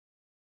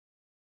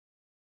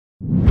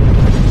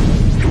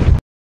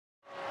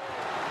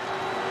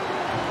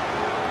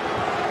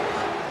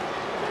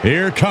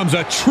Here comes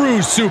a true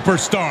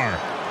superstar.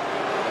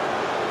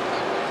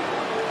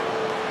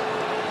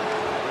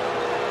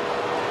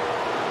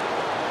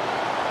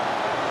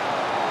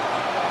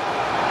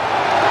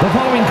 The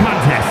following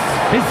contest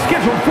is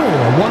scheduled for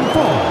one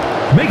fall.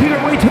 Making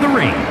her way to the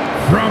ring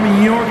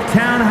from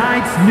Yorktown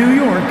Heights, New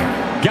York.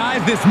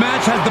 Guys, this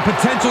match has the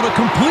potential to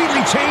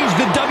completely change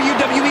the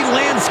WWE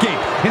landscape,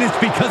 and it's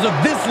because of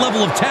this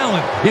level of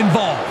talent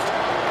involved.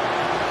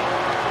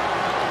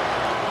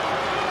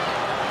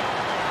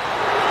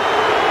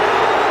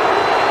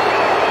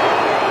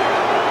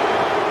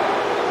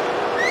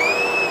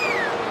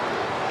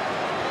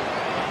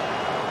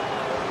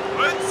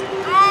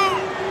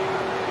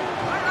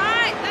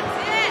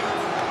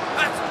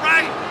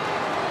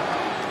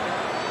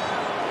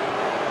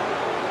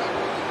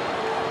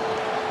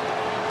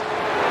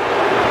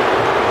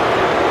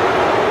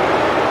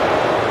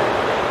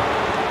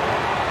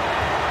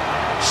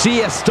 She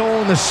has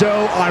stolen the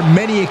show on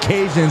many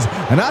occasions,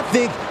 and I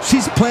think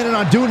she's planning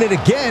on doing it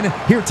again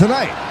here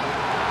tonight.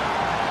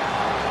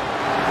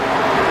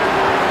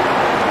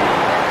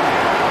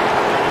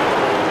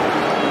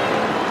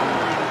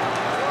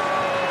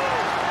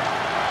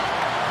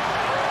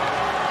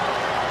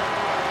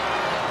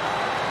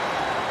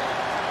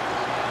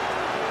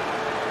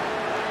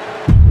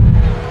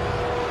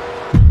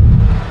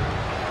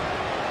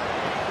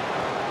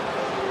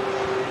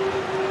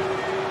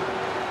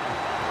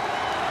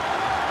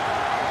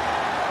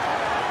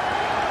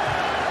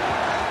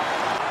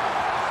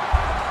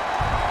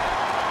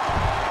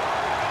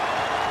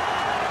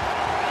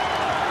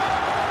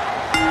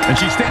 And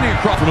she's standing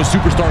across from a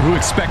superstar who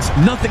expects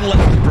nothing less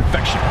than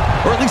perfection,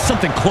 or at least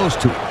something close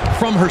to it,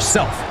 from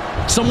herself.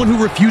 Someone who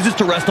refuses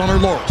to rest on her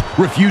laurels,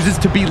 refuses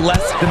to be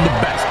less than the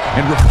best,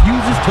 and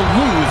refuses to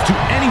lose to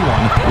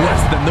anyone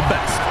less than the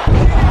best.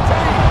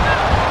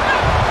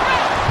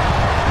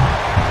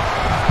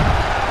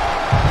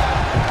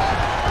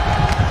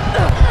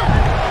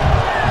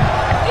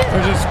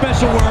 There's a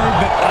special word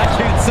that I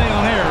can't say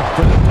on air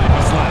for that type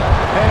of slap.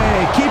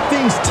 Hey, keep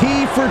things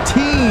T for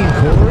teen,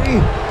 Corey.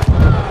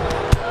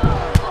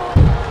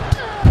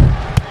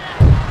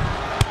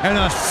 And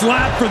a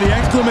slap for the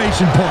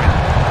exclamation point.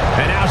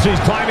 And now she's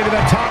climbing to the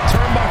top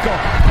turnbuckle.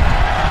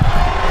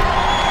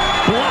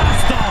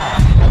 Blast off.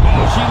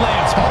 Oh, she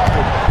lands hard.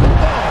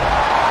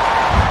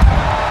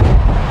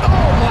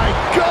 Oh my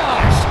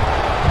gosh.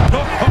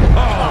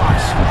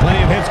 Gosh.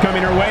 Plenty of hits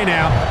coming her way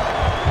now.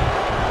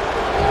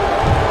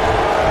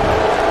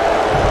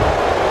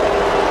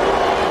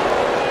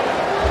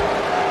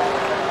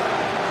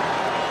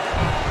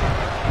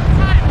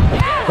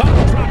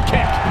 Oh, drop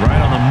kick. Right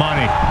on the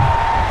money.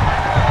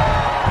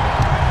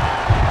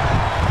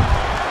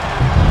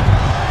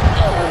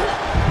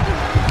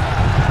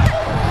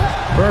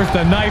 First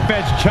a knife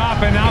edge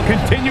chop, and now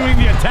continuing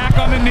the attack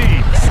on the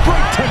knee.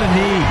 Straight to the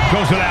knee.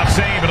 Goes without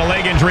saying, but a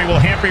leg injury will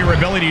hamper your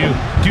ability to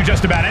do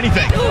just about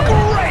anything.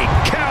 Great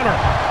counter.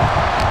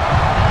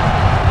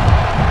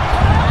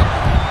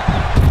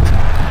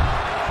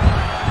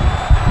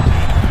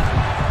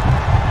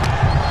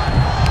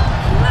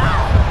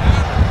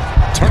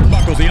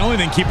 Turnbuckle's the only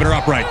thing keeping her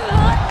upright.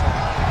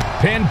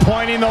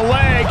 Pinpointing the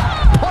leg.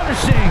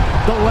 Punishing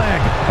the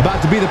leg.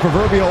 About to be the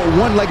proverbial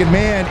one-legged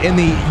man in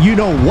the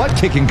you-know-what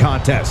kicking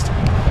contest. Face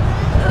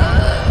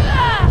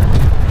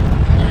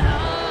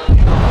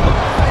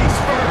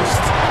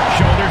first.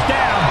 Shoulders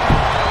down.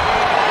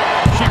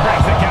 She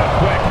breaks the count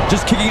quick.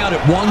 Just kicking out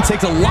at one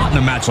takes a lot in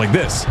a match like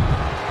this.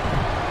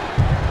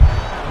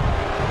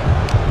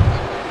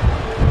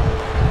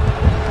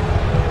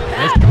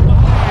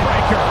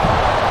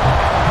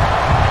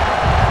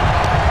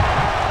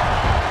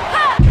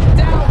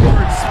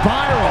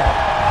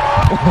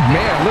 Oh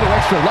man, a little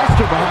extra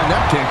luster behind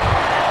that kick.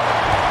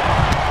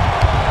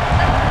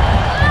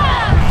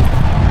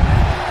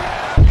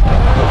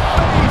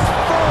 Face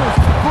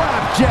first,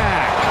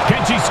 flapjack.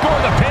 Can she score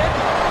the pin?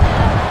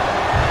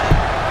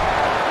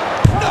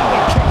 No,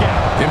 a kick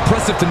out.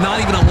 Impressive to not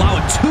even allow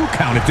a 2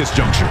 count at this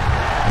juncture.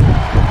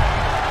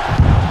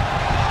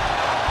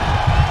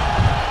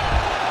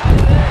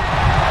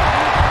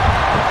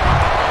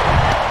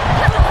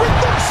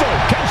 Reversal.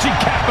 Can she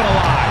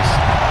capitalize?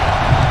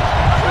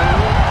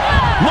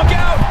 Look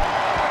out!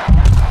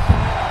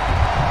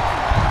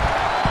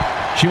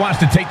 She wants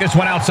to take this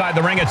one outside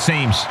the ring, it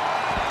seems.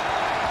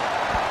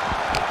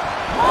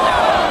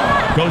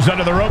 Goes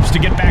under the ropes to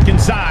get back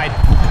inside.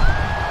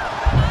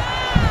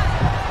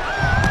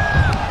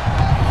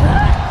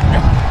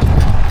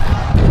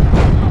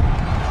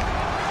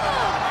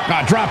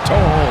 Drop toe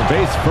hold.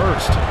 Face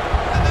first.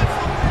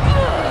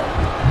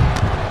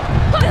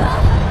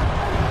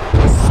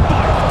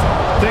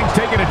 Spiked. Things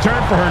taking a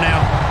turn for her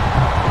now.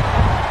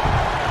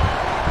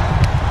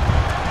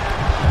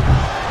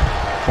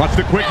 Watch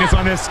the quickness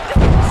on this.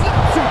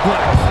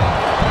 Suplex.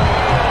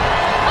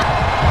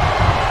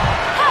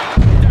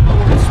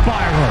 Downward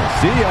spiral.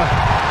 See ya.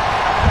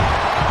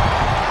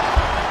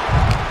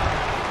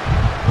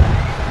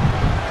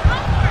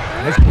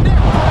 This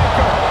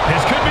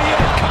could be it.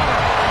 Cover.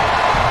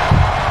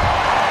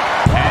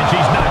 And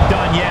she's not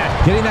done yet.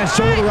 Getting that that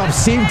shoulder up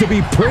seemed to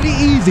be pretty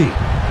easy.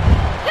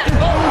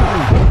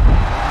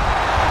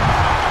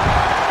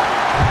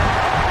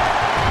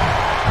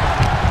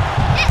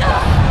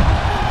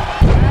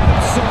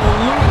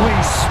 Absolutely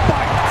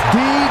spiked.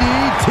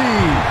 DDT.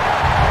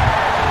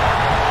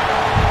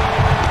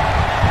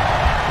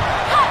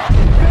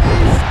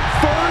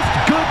 First,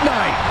 good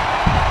night.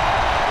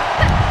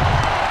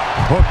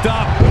 Hooked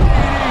up. DDT.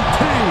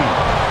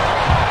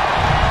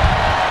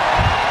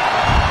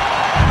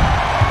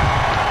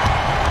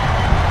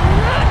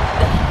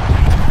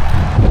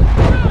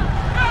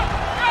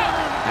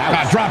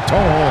 Drop toe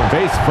hold.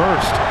 Face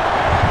first.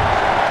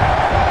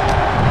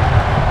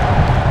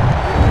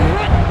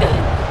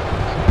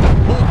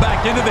 Pulled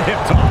back into the hip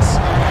toss.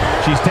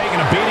 She's taking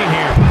a beating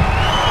here.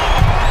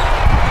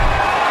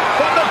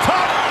 From the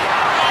top.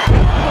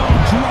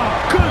 Drop.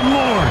 Good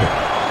Lord.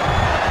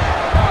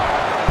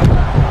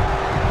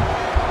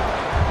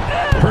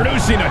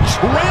 Producing a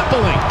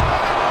trampling.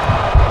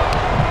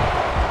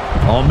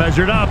 All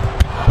measured up.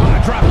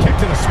 A drop kick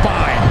to the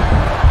spine.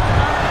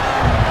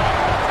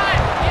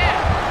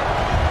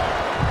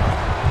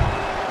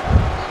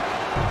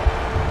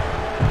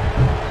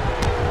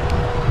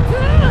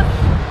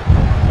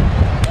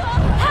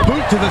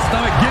 To the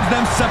stomach gives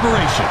them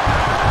separation.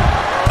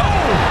 Oh!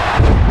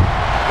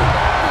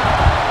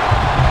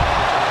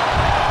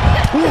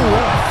 Ooh,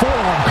 what a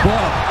forearm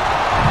club.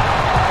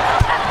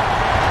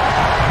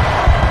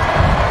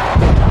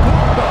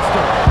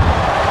 Buster.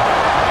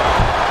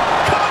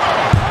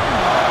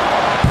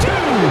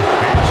 Two.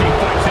 And she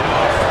fights it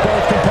off.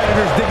 Both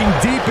competitors digging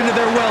deep into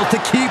their well to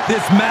keep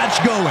this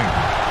match going.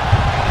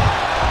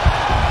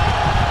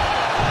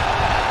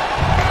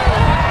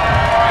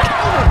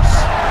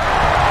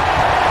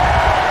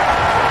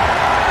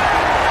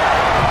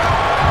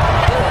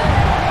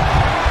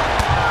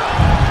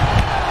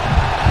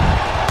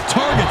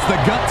 The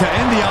gut to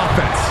end the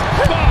offense.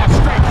 Oh,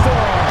 straight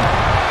forearm.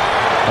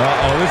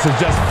 Uh-oh, this is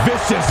just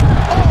vicious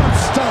arm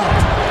stomp.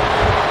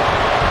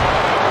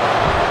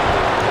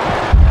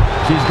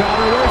 She's got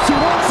her where she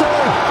wants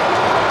her.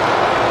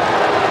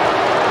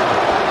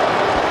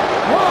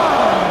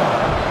 Whoa.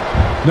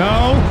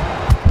 No.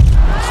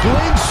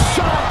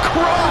 Slingshot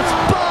cross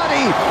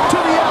body to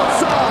the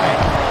outside.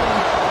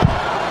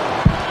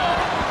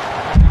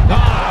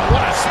 Ah,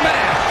 what a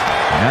smash.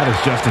 That is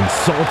just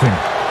insulting.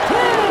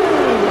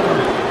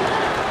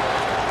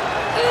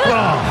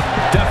 Oh,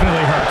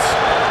 definitely hurts.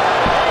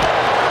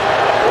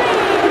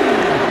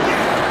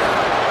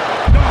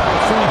 No,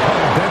 someone called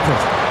a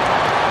dentist.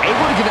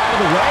 Able to get out of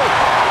the way.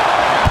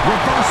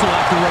 Reversal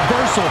after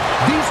reversal.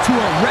 These two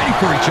are ready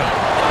for each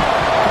other.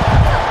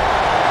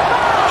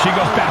 She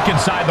goes back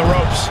inside the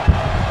ropes.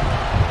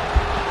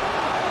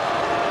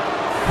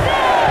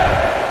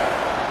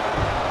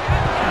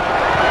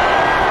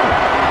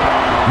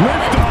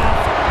 Lift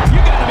off.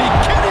 You gotta be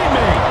kidding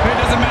me. It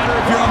doesn't matter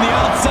if you're on the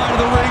outside of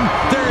the ring.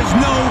 There is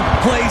no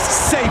place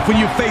safe when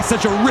you face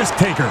such a risk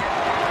taker.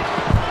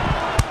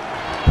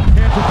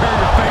 Can't prepare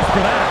your face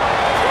for that.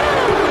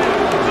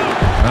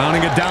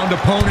 Rounding a downed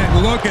opponent.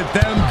 Look at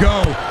them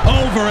go.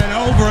 Over and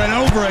over and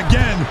over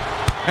again.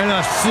 And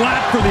a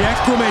slap for the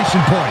exclamation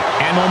point.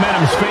 And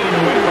momentum's fading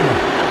away from her.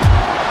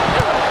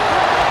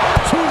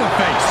 To the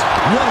face.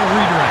 What a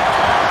redirect.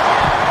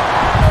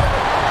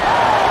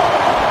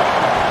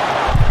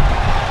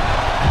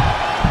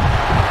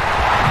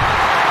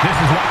 This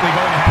is likely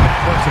going to have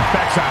adverse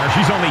effects on her.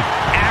 She's only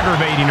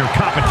aggravating her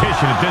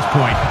competition at this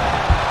point.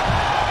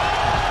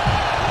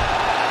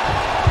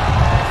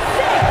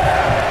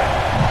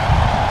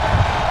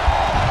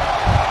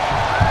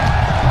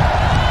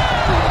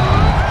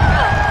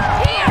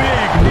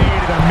 Big knee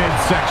to the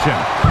midsection.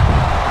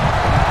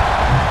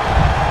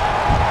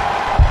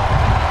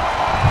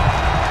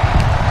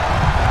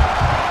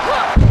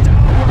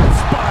 Downward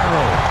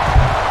spiral.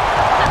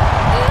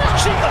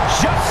 She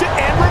adjusts it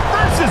and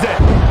reverses it.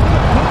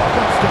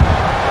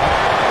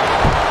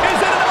 Is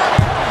it enough?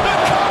 The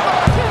cover!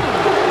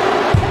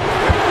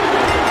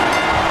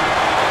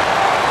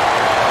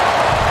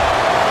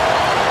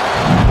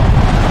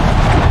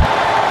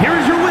 Here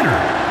is your winner.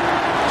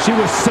 She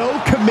was so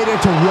committed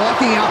to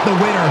walking out the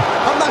winner,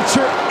 I'm not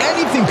sure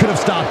anything could have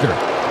stopped her.